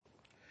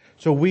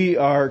So we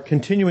are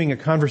continuing a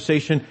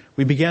conversation.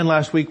 We began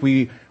last week.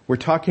 We were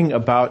talking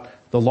about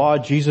the law.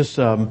 Jesus,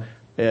 in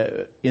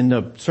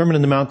the Sermon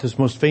on the Mount, this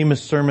most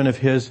famous sermon of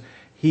his,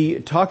 he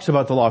talks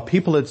about the law.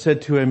 People had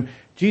said to him,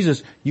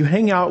 Jesus, you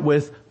hang out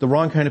with the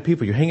wrong kind of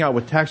people. You hang out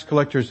with tax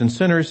collectors and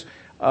sinners.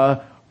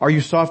 Are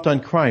you soft on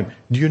crime?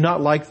 Do you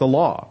not like the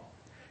law?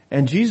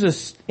 And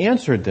Jesus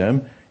answered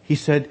them. He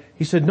said,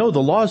 no,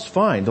 the law is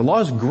fine. The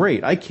law is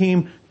great. I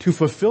came to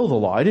fulfill the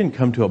law. I didn't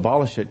come to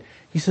abolish it.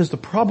 He says the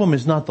problem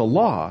is not the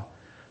law.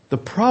 The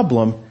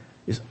problem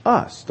is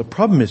us. The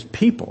problem is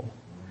people.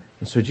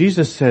 And so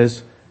Jesus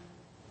says,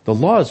 the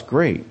law is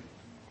great.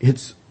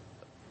 It's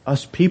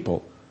us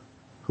people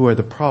who are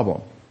the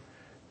problem.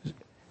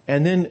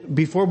 And then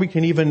before we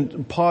can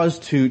even pause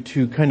to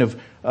kind of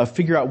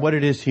figure out what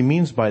it is he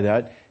means by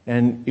that,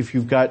 and if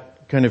you've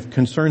got kind of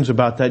concerns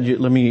about that,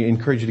 let me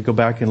encourage you to go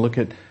back and look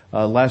at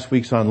last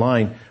week's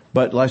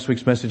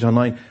message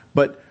online.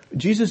 But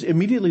Jesus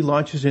immediately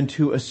launches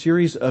into a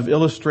series of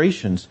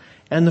illustrations.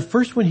 And the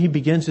first one he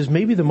begins is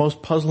maybe the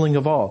most puzzling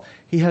of all.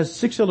 He has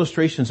 6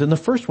 illustrations, and the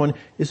first one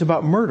is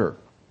about murder.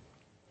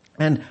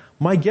 And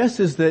my guess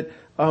is that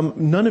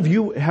none of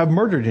you have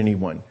murdered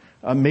anyone.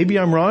 Maybe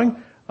I'm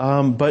wrong,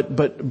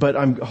 but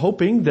I'm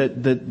hoping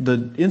that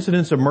the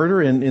incidence of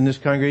murder in this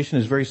congregation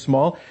is very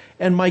small.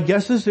 And my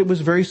guess is it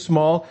was very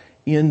small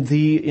in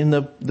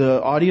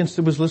the audience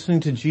that was listening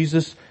to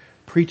Jesus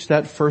preach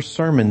that first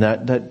sermon,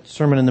 that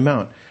Sermon on the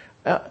Mount.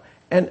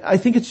 And I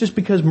think it's just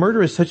because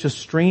murder is such a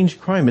strange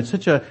crime. It's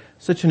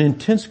such an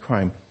intense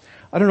crime.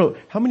 I don't know,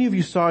 how many of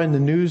you saw in the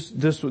news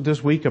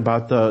this week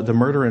about the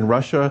murder in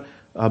Russia,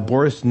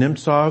 Boris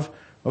Nemtsov?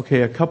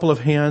 Okay, a couple of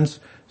hands.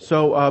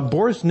 So,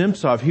 Boris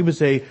Nemtsov, he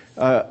was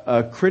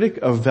a critic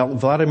of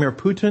Vladimir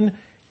Putin,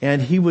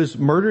 and he was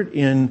murdered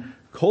in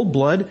cold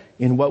blood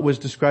in what was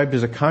described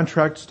as a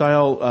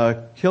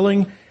contract-style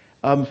killing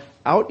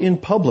out in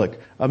public.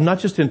 Not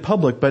just in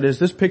public, but as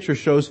this picture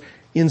shows,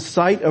 in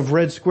sight of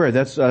Red Square.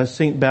 That's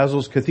St.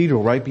 Basil's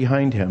Cathedral right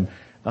behind him.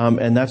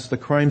 And that's the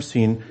crime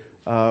scene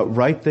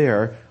right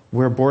there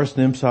where Boris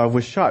Nemtsov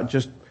was shot,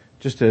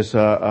 just as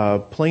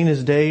plain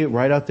as day,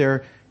 right out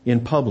there in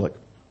public.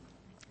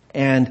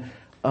 And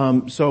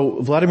so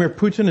Vladimir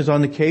Putin is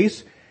on the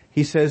case.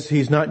 He says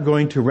he's not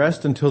going to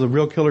rest until the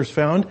real killer's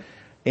found.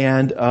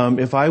 And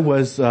if I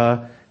was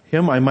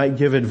him, I might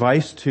give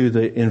advice to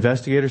the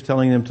investigators,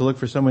 telling them to look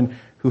for someone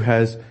who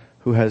has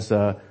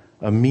a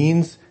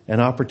means and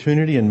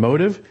opportunity and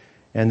motive,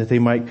 and that they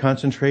might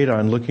concentrate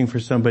on looking for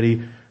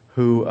somebody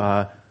who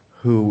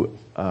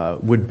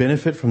would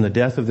benefit from the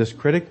death of this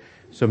critic.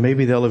 So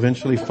maybe they'll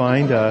eventually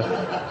find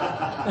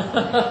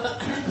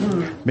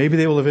maybe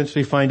they will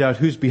eventually find out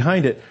who's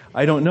behind it.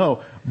 I don't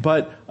know.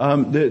 But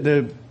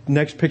the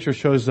next picture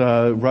shows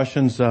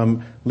Russians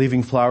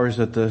leaving flowers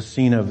at the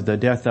scene of the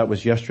death. That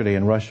was yesterday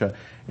in Russia.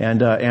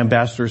 And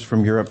ambassadors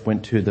from Europe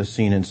went to the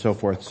scene and so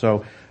forth.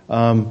 So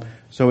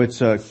it's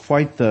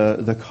quite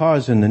the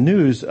cause in the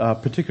news,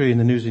 particularly in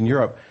the news in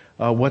Europe,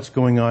 what's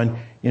going on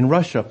in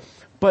Russia.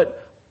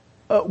 But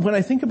when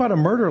I think about a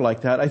murder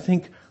like that, I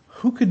think,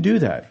 who could do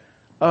that?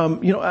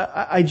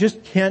 I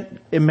just can't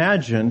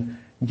imagine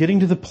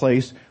getting to the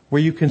place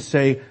where you can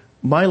say,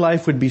 my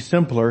life would be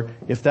simpler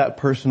if that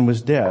person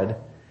was dead,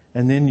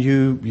 and then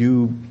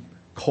you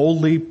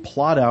coldly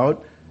plot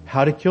out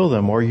how to kill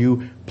them, or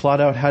you plot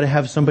out how to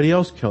have somebody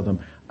else kill them.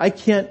 I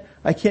can't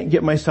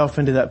get myself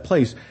into that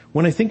place.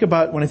 When I think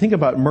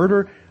about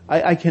murder,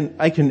 I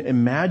can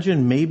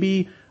imagine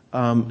maybe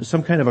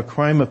some kind of a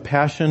crime of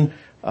passion,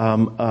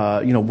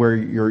 where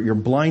you're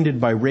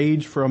blinded by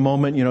rage for a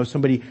moment.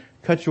 Somebody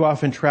cuts you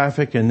off in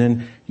traffic, and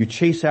then you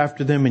chase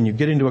after them, and you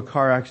get into a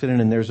car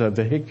accident, and there's a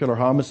vehicular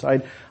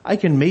homicide. I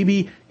can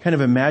maybe kind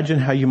of imagine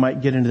how you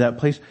might get into that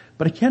place,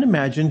 but I can't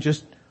imagine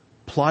just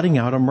plotting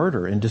out a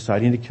murder and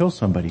deciding to kill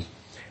somebody.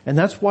 And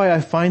that's why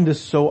I find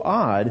this so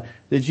odd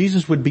that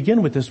Jesus would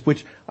begin with this,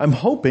 which I'm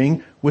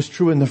hoping was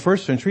true in the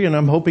first century, and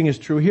I'm hoping is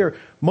true here.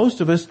 Most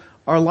of us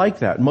are like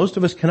that. Most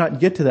of us cannot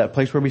get to that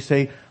place where we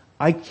say,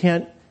 I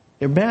can't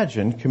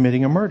imagine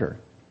committing a murder.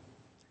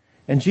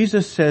 And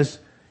Jesus says,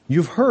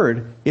 you've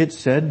heard it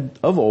said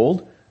of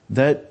old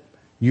that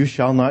you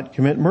shall not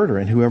commit murder,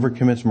 and whoever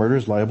commits murder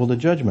is liable to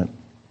judgment.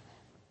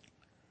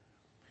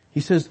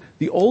 He says,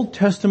 the Old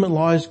Testament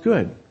law is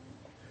good.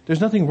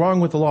 There's nothing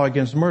wrong with the law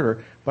against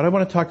murder, but I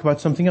want to talk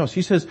about something else.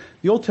 He says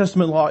the Old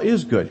Testament law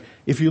is good.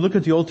 If you look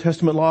at the Old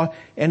Testament law,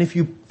 and if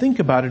you think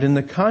about it in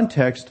the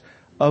context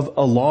of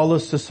a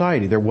lawless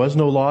society, there was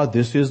no law,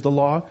 this is the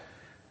law.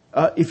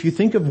 If you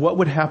think of what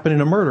would happen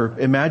in a murder,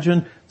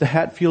 imagine the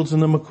Hatfields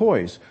and the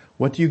McCoys.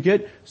 What do you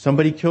get?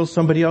 Somebody kills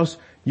somebody else.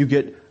 You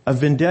get a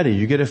vendetta.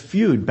 You get a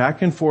feud,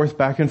 back and forth,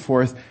 back and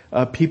forth.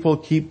 People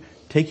keep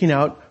taking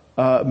out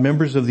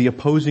members of the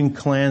opposing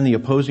clan, the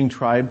opposing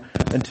tribe,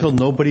 until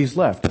nobody's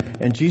left.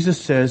 And Jesus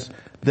says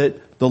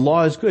that the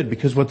law is good,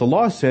 because what the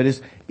law said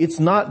is it's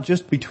not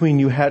just between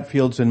you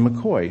Hatfields and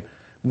McCoy.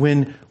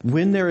 When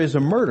there is a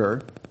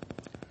murder,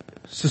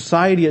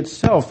 society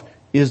itself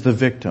is the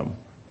victim.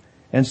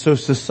 And so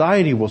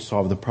society will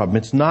solve the problem.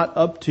 It's not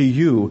up to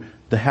you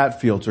the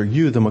Hatfields or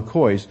you, the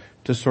McCoys,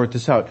 to sort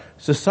this out.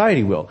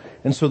 Society will.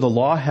 And so the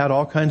law had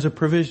all kinds of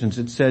provisions.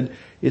 It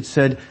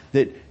said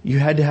that you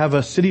had to have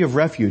a city of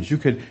refuge. You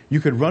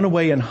could run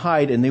away and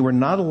hide, and they were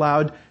not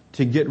allowed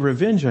to get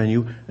revenge on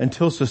you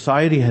until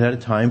society had a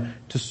time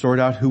to sort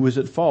out who was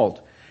at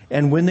fault.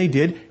 And when they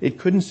did, it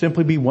couldn't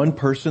simply be one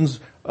person's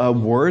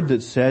word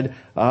that said,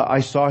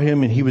 I saw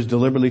him and he was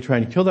deliberately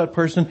trying to kill that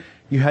person.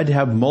 You had to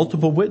have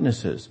multiple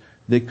witnesses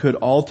that could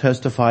all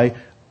testify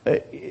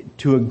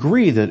to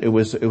agree that it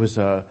was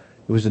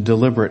a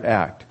deliberate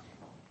act.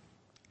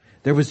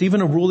 There was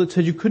even a rule that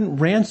said you couldn't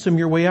ransom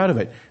your way out of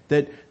it.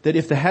 That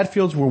if the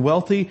Hatfields were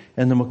wealthy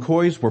and the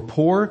McCoys were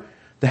poor,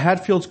 the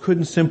Hatfields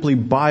couldn't simply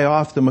buy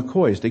off the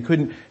McCoys. They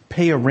couldn't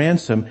pay a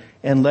ransom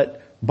and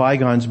let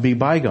bygones be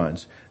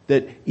bygones.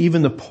 That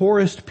even the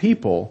poorest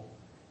people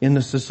in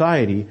the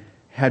society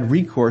had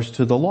recourse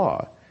to the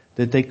law.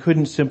 That they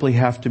couldn't simply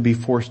have to be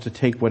forced to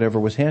take whatever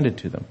was handed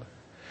to them.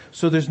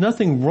 So there's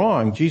nothing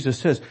wrong, Jesus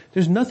says,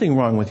 there's nothing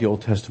wrong with the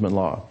Old Testament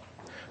law.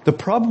 The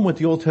problem with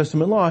the Old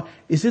Testament law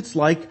is it's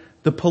like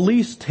the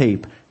police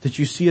tape that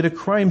you see at a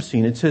crime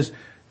scene. It says,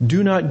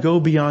 do not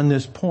go beyond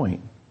this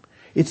point.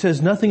 It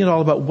says nothing at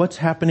all about what's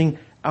happening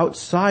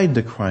outside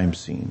the crime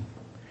scene.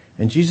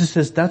 And Jesus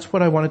says, that's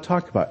what I want to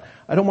talk about.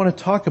 I don't want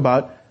to talk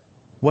about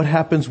what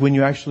happens when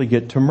you actually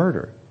get to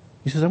murder.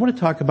 He says, I want to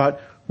talk about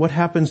what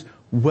happens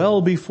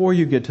well before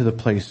you get to the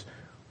place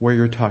where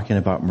you're talking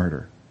about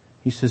murder.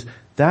 He says,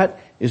 that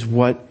is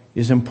what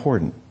is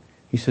important.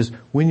 He says,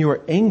 when you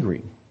are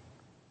angry,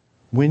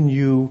 when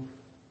you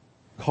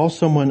call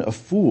someone a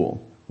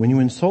fool, when you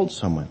insult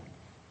someone,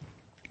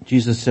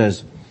 Jesus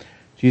says,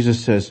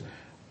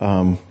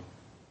 I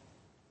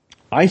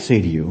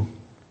say to you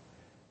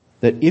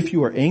that if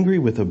you are angry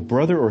with a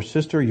brother or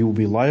sister, you will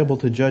be liable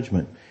to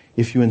judgment.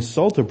 If you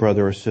insult a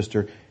brother or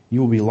sister,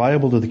 you will be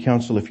liable to the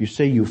council. If you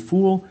say, you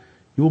fool,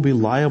 you will be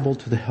liable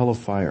to the hell of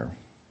fire.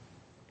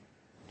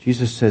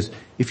 Jesus says,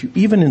 if you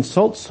even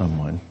insult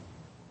someone,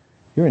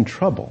 you're in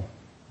trouble.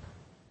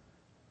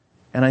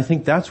 And I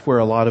think that's where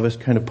a lot of us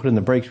kind of put in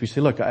the brakes. We say,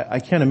 look, I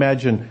can't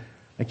imagine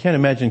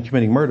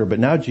committing murder, but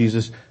now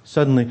Jesus,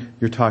 suddenly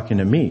you're talking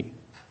to me.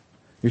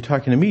 You're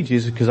talking to me,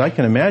 Jesus, because I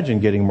can imagine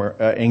getting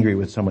angry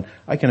with someone.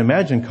 I can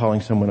imagine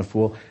calling someone a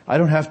fool. I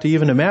don't have to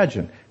even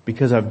imagine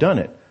because I've done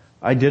it.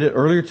 I did it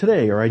earlier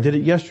today, or I did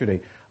it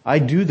yesterday. I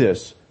do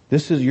this.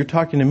 You're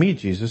talking to me,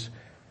 Jesus.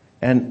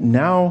 And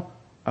now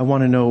I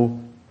want to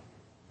know,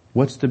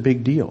 what's the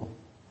big deal?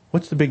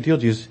 What's the big deal,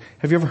 Jesus?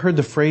 Have you ever heard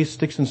the phrase,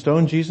 sticks and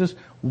stones, Jesus?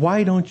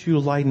 Why don't you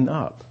lighten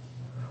up?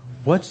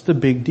 What's the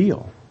big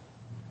deal?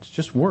 It's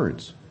just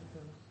words.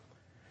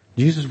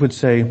 Jesus would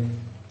say,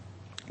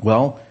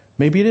 well,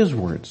 maybe it is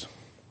words.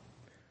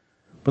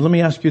 But let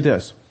me ask you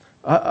this.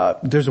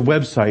 There's a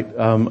website,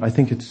 I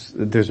think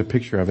there's a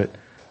picture of it.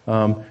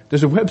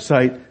 There's a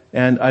website,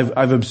 and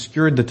I've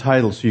obscured the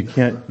title so you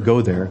can't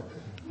go there.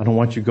 I don't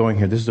want you going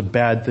here. This is a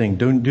bad thing.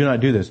 Do not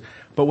do this.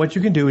 But what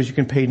you can do is you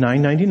can pay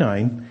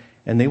 $9.99,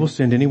 and they will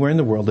send anywhere in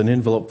the world an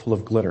envelope full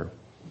of glitter.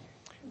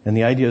 And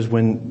the idea is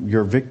when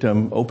your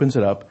victim opens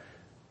it up,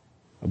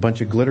 a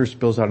bunch of glitter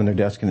spills out on their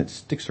desk and it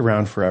sticks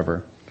around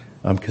forever,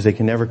 because they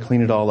can never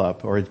clean it all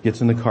up, or it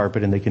gets in the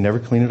carpet and they can never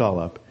clean it all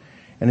up.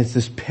 And it's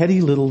this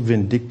petty little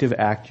vindictive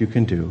act you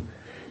can do.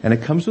 And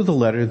it comes with a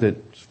letter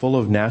that's full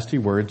of nasty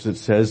words that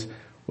says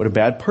what a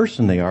bad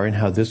person they are and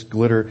how this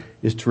glitter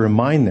is to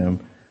remind them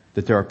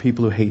that there are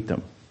people who hate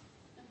them.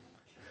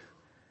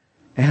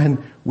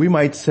 And we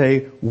might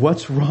say,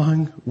 what's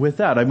wrong with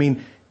that? I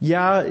mean,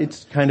 yeah,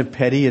 it's kind of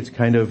petty, it's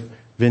kind of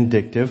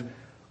vindictive,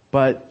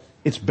 but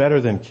it's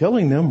better than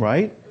killing them,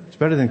 right? It's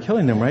better than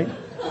killing them, right?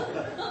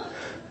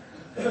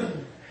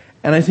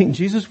 And I think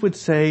Jesus would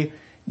say,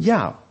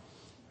 yeah,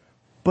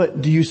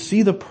 but do you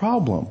see the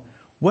problem?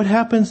 What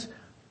happens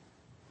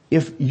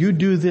if you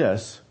do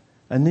this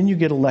and then you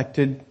get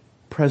elected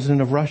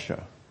president of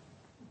Russia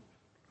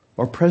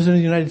or president of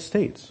the United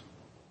States?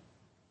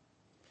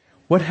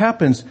 What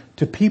happens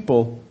to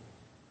people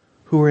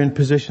who are in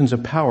positions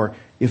of power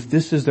if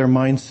this is their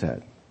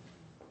mindset?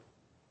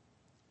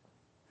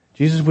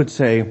 Jesus would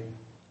say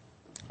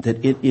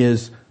that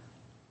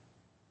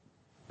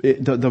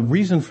the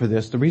reason for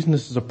this, the reason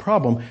this is a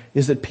problem,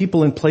 is that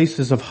people in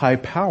places of high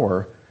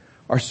power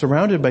are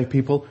surrounded by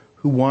people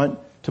who want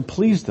to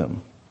please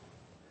them.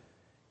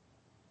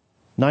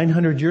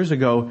 900 years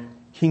ago,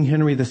 King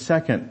Henry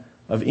II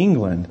of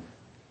England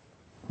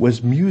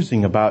was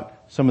musing about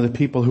some of the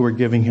people who were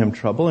giving him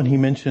trouble, and he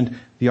mentioned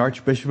the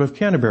Archbishop of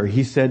Canterbury.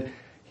 He said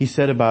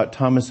about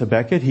Thomas à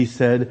Becket, he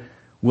said,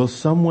 will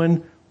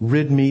someone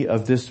rid me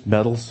of this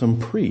meddlesome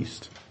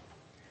priest?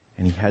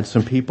 And he had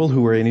some people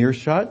who were in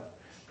earshot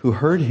who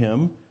heard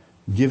him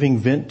giving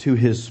vent to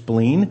his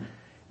spleen,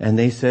 and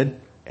they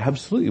said,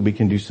 absolutely, we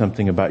can do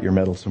something about your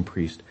meddlesome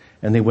priest.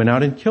 And they went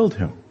out and killed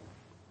him.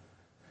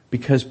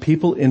 Because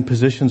people in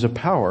positions of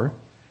power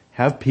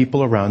have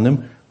people around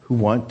them who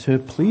want to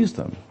please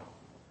them.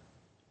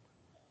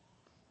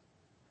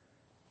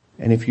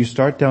 And if you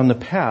start down the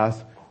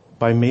path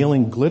by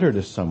mailing glitter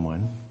to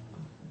someone,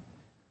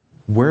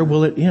 where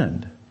will it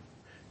end?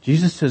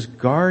 Jesus says,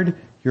 guard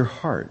your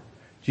heart.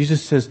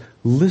 Jesus says,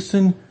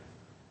 listen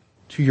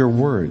to your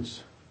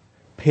words.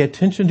 Pay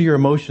attention to your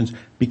emotions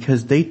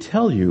because they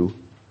tell you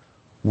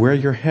where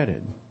you're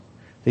headed.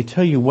 They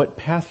tell you what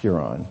path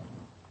you're on.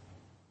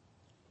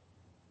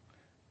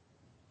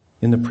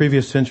 In the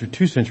previous century,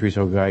 2 centuries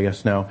ago, I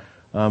guess now,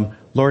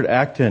 Lord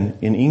Acton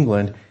in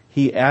England,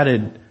 he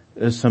added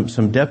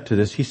some depth to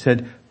this. He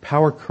said,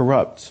 power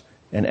corrupts,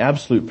 and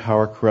absolute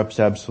power corrupts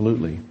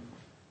absolutely.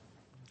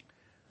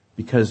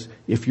 Because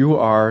if you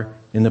are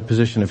in the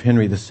position of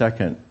Henry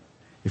II,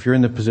 if you're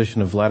in the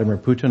position of Vladimir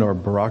Putin or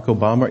Barack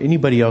Obama or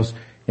anybody else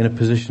in a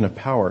position of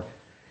power,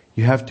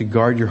 you have to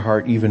guard your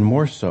heart even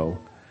more so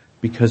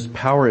because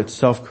power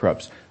itself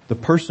corrupts. The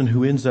person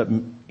who ends up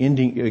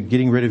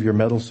getting rid of your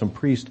meddlesome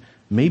priest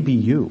may be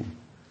you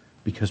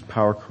because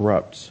power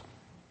corrupts.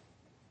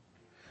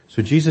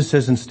 So Jesus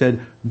says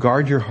instead,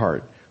 guard your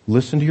heart,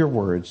 listen to your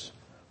words,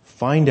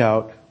 find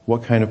out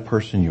what kind of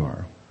person you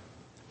are.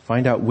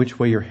 Find out which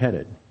way you're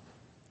headed.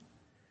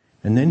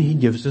 And then he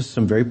gives us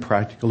some very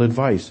practical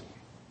advice.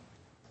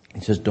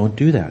 He says, don't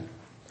do that.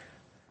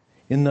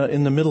 In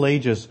the Middle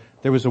Ages,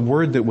 there was a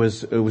word that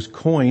was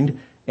coined,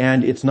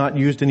 and it's not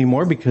used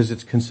anymore because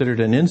it's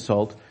considered an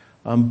insult.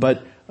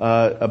 But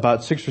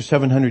about 600 or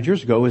 700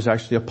 years ago, it was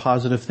actually a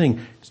positive thing.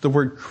 It's the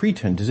word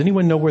Cretan. Does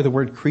anyone know where the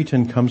word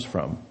Cretan comes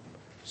from?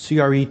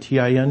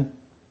 C-R-E-T-I-N?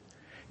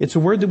 It's a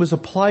word that was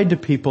applied to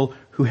people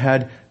who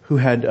had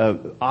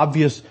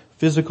obvious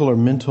physical or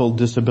mental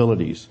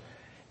disabilities.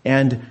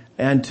 And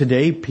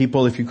today,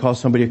 people, if you call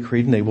somebody a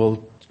Cretan, they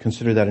will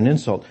consider that an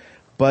insult.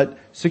 But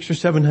 600 or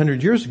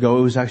 700 years ago,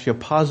 it was actually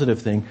a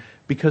positive thing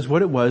because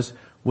what it was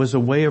a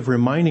way of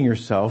reminding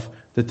yourself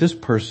that this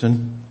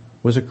person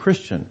was a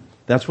Christian.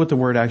 That's what the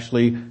word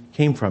actually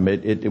came from.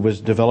 It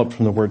was developed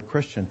from the word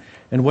Christian.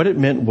 And what it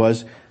meant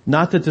was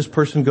not that this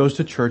person goes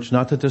to church,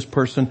 not that this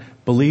person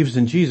believes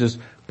in Jesus,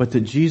 but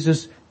that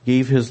Jesus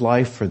gave his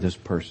life for this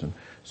person.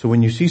 So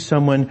when you see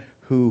someone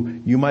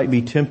who you might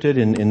be tempted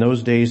in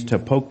those days to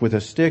poke with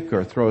a stick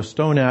or throw a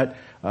stone at,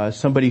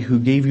 somebody who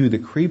gave you the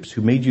creeps,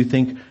 who made you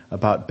think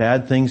about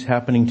bad things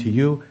happening to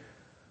you,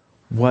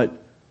 what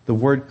the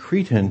word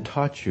Cretan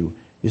taught you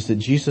is that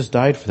Jesus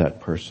died for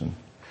that person.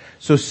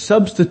 So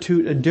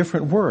substitute a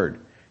different word.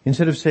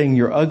 Instead of saying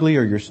you're ugly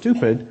or you're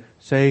stupid,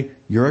 say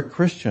you're a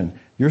Christian.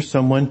 You're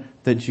someone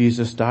that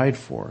Jesus died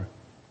for.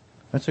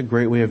 That's a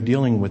great way of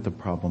dealing with the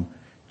problem.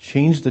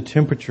 Change the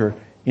temperature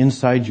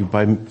inside you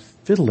by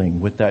fiddling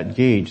with that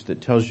gauge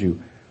that tells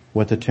you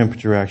what the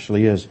temperature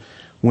actually is.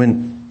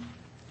 When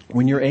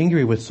you're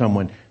angry with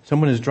someone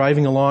is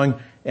driving along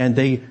and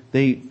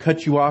they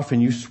cut you off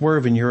and you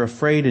swerve and you're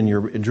afraid and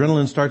your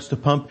adrenaline starts to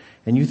pump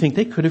and you think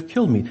they could have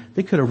killed me.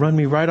 They could have run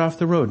me right off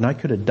the road and I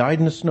could have died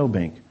in a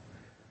snowbank.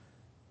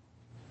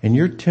 And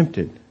you're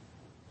tempted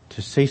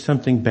to say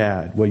something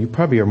bad. Well, you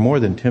probably are more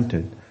than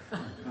tempted.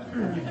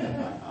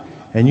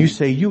 And you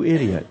say, you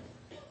idiot.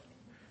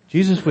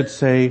 Jesus would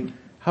say,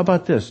 how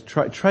about this?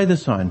 Try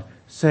this on.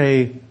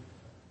 Say,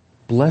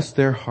 bless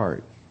their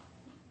heart.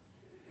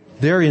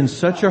 They're in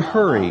such a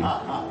hurry.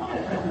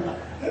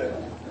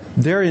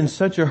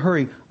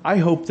 I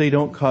hope they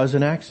don't cause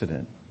an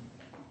accident.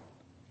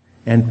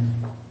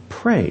 And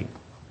pray,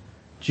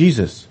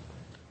 Jesus,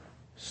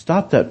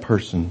 stop that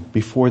person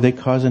before they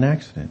cause an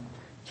accident.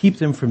 Keep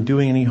them from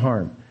doing any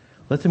harm.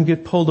 Let them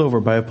get pulled over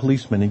by a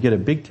policeman and get a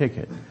big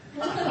ticket.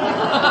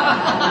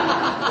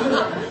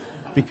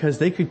 Because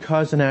they could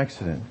cause an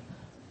accident.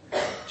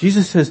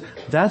 Jesus says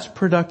that's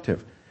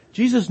productive.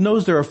 Jesus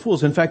knows there are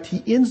fools. In fact,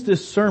 he ends the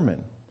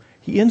Sermon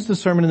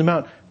in the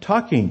Mount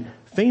talking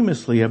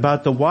famously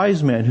about the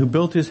wise man who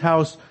built his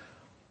house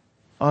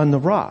on the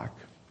rock.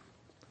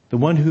 The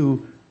one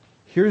who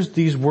hears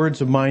these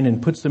words of mine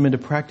and puts them into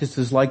practice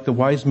is like the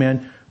wise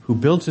man who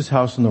builds his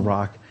house on the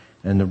rock,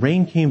 and the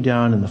rain came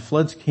down and the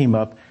floods came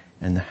up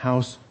and the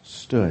house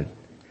stood.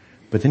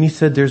 But then he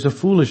said there's a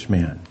foolish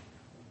man.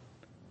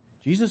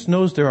 Jesus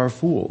knows there are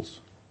fools.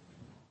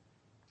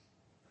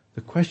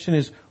 The question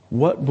is,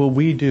 what will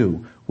we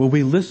do? Will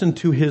we listen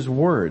to his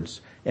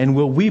words and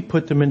will we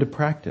put them into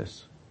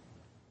practice?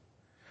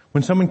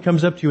 When someone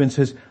comes up to you and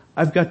says,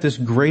 I've got this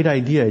great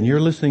idea, and you're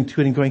listening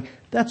to it and going,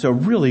 that's a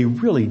really,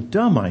 really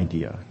dumb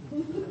idea.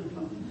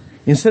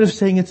 Instead of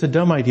saying it's a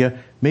dumb idea,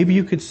 maybe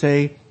you could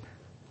say,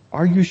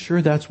 are you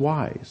sure that's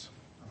wise?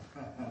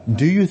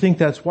 Do you think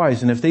that's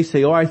wise? And if they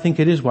say, oh, I think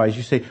it is wise,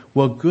 you say,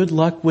 well, good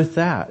luck with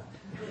that.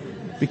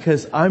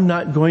 Because I'm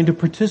not going to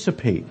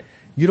participate.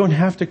 You don't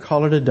have to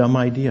call it a dumb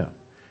idea.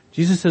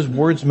 Jesus says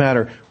words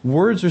matter.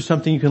 Words are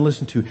something you can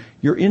listen to.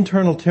 Your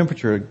internal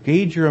temperature,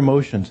 gauge your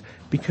emotions,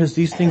 because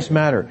these things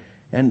matter.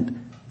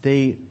 And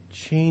they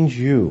change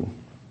you.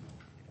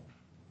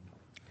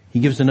 He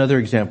gives another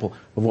example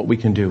of what we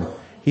can do.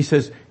 He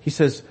says,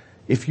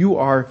 if you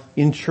are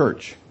in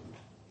church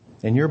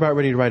and you're about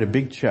ready to write a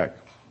big check,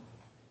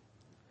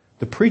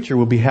 the preacher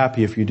will be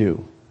happy if you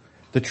do.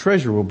 The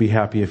treasurer will be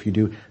happy if you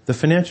do. The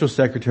financial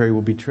secretary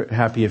will be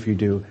happy if you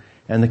do.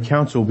 And the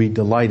council will be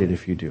delighted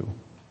if you do.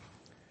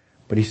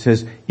 But he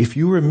says, if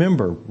you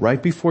remember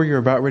right before you're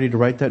about ready to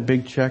write that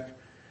big check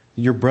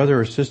your brother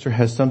or sister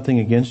has something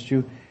against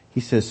you, he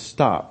says,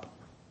 stop.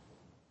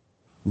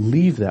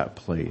 Leave that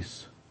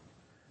place.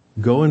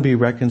 Go and be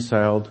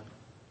reconciled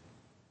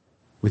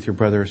with your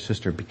brother or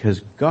sister, because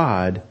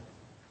God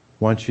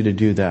wants you to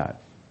do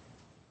that.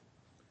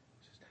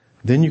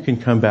 Then you can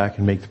come back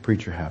and make the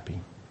preacher happy.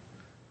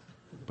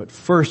 But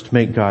first,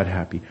 make God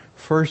happy.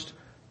 First,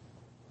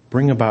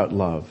 bring about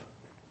love.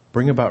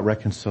 Bring about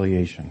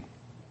reconciliation.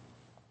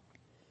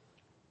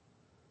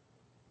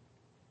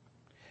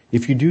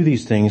 If you do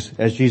these things,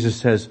 as Jesus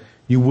says,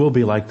 you will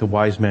be like the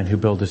wise man who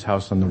built his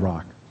house on the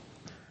rock.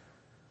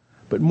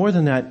 But more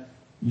than that,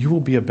 you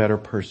will be a better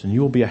person.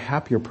 You will be a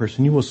happier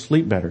person. You will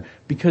sleep better.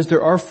 Because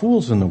there are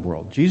fools in the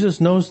world. Jesus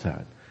knows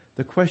that.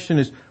 The question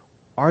is,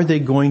 are they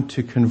going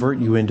to convert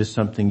you into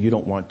something you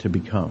don't want to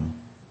become?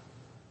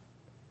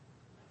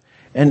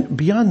 And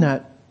beyond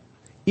that,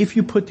 if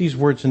you put these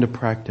words into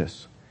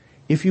practice,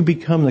 if you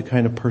become the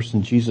kind of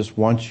person Jesus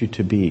wants you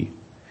to be,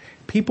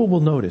 people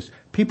will notice.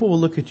 People will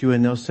look at you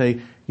and they'll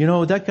say, you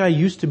know, that guy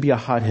used to be a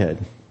hothead,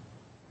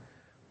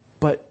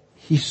 but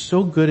he's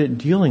so good at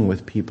dealing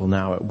with people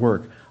now at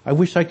work. I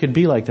wish I could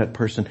be like that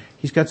person.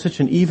 He's got such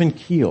an even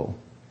keel.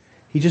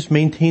 He just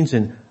maintains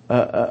an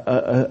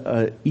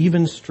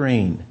even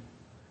strain.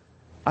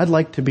 I'd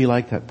like to be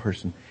like that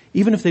person.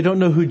 Even if they don't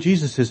know who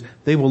Jesus is,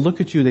 they will look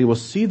at you, they will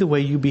see the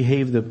way you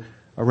behave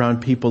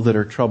around people that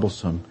are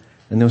troublesome,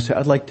 and they'll say,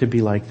 I'd like to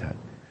be like that.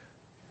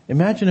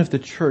 Imagine if the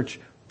church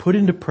put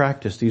into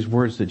practice these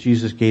words that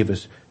Jesus gave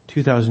us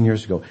 2,000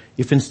 years ago.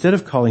 If instead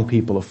of calling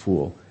people a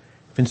fool,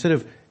 if instead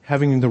of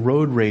having the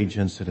road rage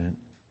incident,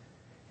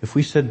 if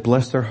we said,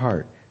 bless their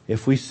heart,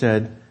 if we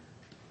said,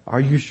 are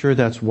you sure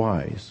that's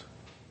wise?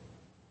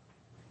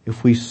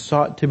 If we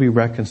sought to be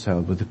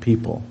reconciled with the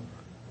people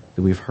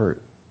that we've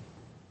hurt,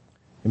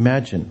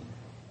 imagine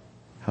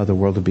how the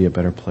world would be a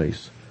better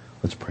place.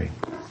 Let's pray.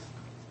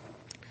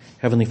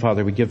 Heavenly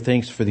Father, we give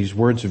thanks for these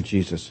words of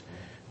Jesus.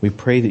 We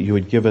pray that you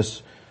would give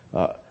us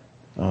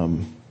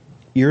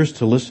ears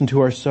to listen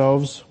to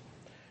ourselves,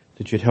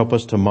 that you'd help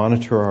us to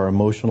monitor our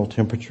emotional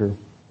temperature,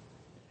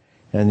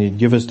 and you'd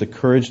give us the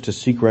courage to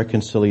seek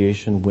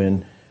reconciliation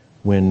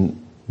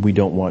when we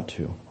don't want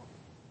to,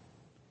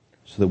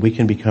 so that we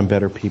can become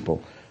better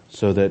people,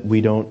 so that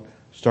we don't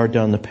start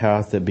down the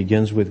path that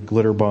begins with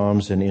glitter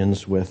bombs and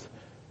ends with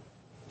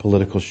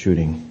political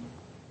shooting.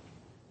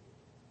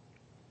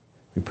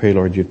 We pray,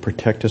 Lord, you'd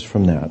protect us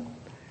from that,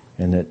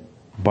 and that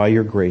by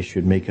your grace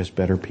you'd make us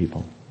better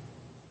people.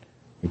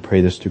 We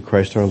pray this through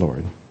Christ our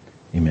Lord.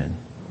 Amen.